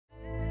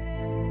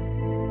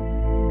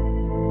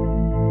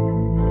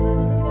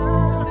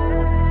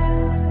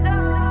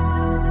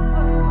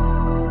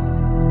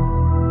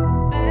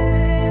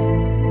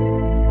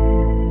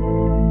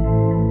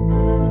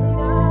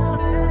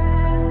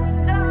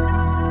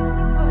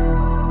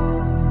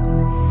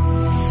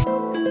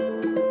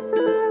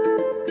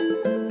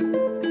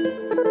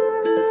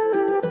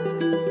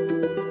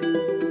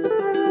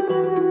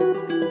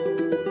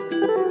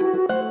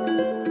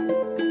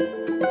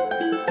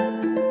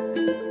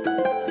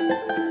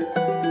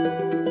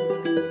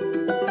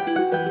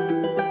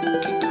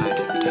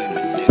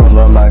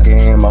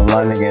game, I'm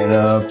lining it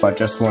up. I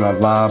just wanna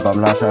vibe,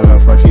 I'm not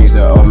tryna front. She's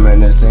a omen,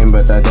 the same,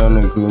 but that don't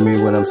include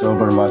me. When I'm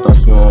sober, my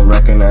thoughts, you won't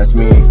recognize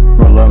me.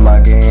 Roll up my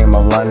game,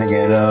 I'm lining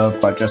it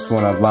up. I just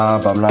wanna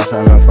vibe, I'm not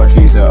tryna front.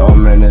 She's a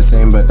omen, the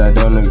same, but that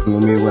don't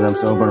include me. When I'm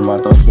sober, my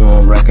thoughts, you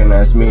won't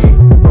recognize me.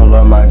 Roll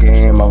up my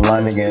game, I'm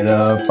lining it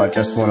up. I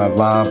just wanna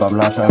vibe, I'm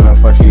not tryna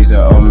front. She's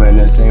a omen,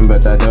 the same,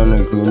 but that don't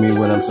include me.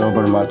 When I'm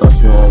sober, my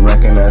thoughts, you won't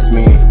recognize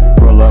me.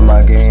 Roll up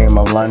my game,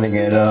 I'm lining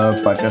it up.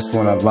 I just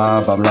wanna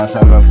vibe, I'm not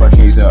tryna front.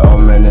 She's a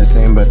omen, the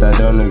same, but that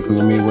don't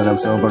include me. When I'm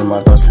sober,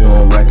 my thoughts, you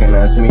won't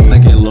recognize me. I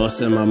get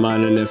lost in my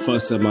mind and it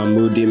fucks up my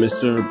mood. Demons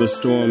stir up a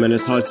storm and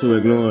it's hard to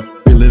ignore.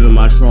 Reliving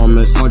my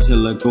trauma, it's hard to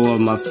let go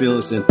of my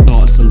feelings and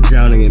thoughts. I'm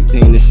drowning in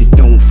pain, this shit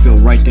don't feel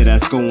right, that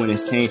ass going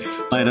insane.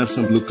 Light up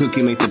some blue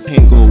cookie, make the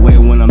pain go away.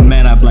 When I'm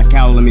mad, I black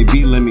out, let me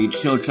be, let me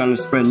chill. Trying to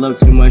spread love,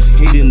 too much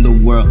hate in the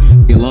world.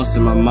 Get lost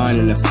in my mind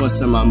and it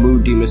fucks up my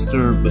mood. Demons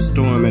stir up a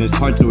storm and it's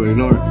hard to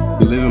ignore.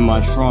 Reliving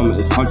my trauma,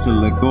 it's hard to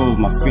let go of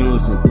my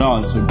feelings and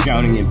thoughts. I'm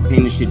drowning in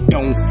pain, this shit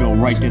don't feel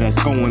right, that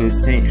ass going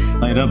insane.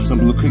 Light up some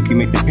blue cookie,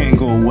 make the pain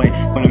go away.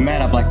 When I'm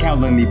mad, I black out,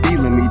 let me be,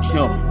 let me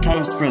chill.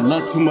 Trying to spread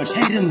love, too much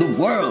hate in the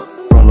world.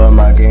 Roll up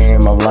my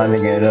game, I'm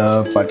lining it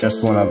up. I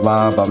just wanna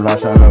vibe, I'm not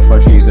tryna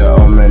fuck. She's a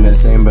omen, the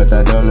same, but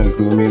that don't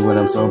include me. When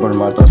I'm sober,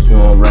 my thoughts, you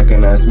won't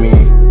recognize me.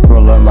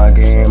 Roll up my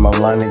game, I'm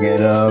lining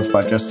it up.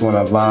 I just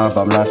wanna vibe,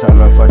 I'm not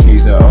tryna fuck.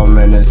 She's a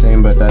omen, the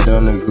same, but that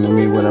don't include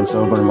me. When I'm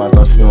sober, my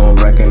thoughts, you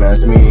won't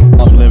recognize me.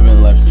 I'm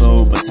living life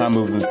slow, but time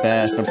moving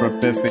fast. I'm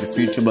prepared for the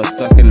future, but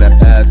stuck in the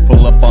past.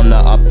 Pull up on the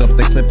opt up,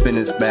 the clip in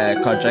his bag.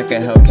 Carjack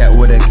a Hellcat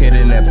with a kid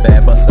in that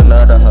bag. Bust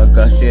another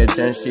hooker, she a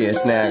 10, she a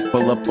snack.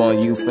 Pull up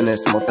on you, finna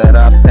smoke that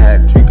I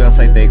pack. Treat guns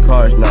like they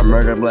cars, not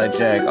murder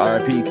blackjack.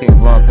 RIP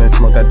KvngKaiDaDxmon, finna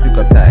smoke, I took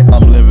a pack.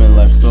 I'm living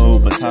life slow,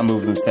 but time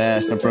moving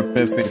fast. I'm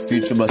prepared for the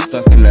future, but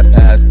stuck in the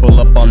past. Pull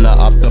up on the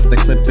opt up, the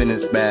clip in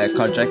his bag.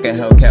 Carjack a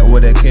Hellcat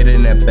with a kid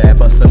in that bag.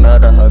 Bust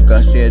another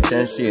hooker, she a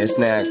 10, she a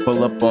snack.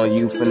 Pull up on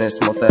you, finna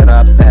smoke that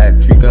I pack.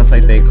 Treat guns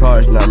like they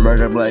cars, not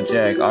murder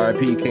blackjack.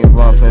 RIP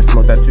KvngKaiDaDxmon, finna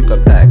smoke, I took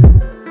a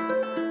pack.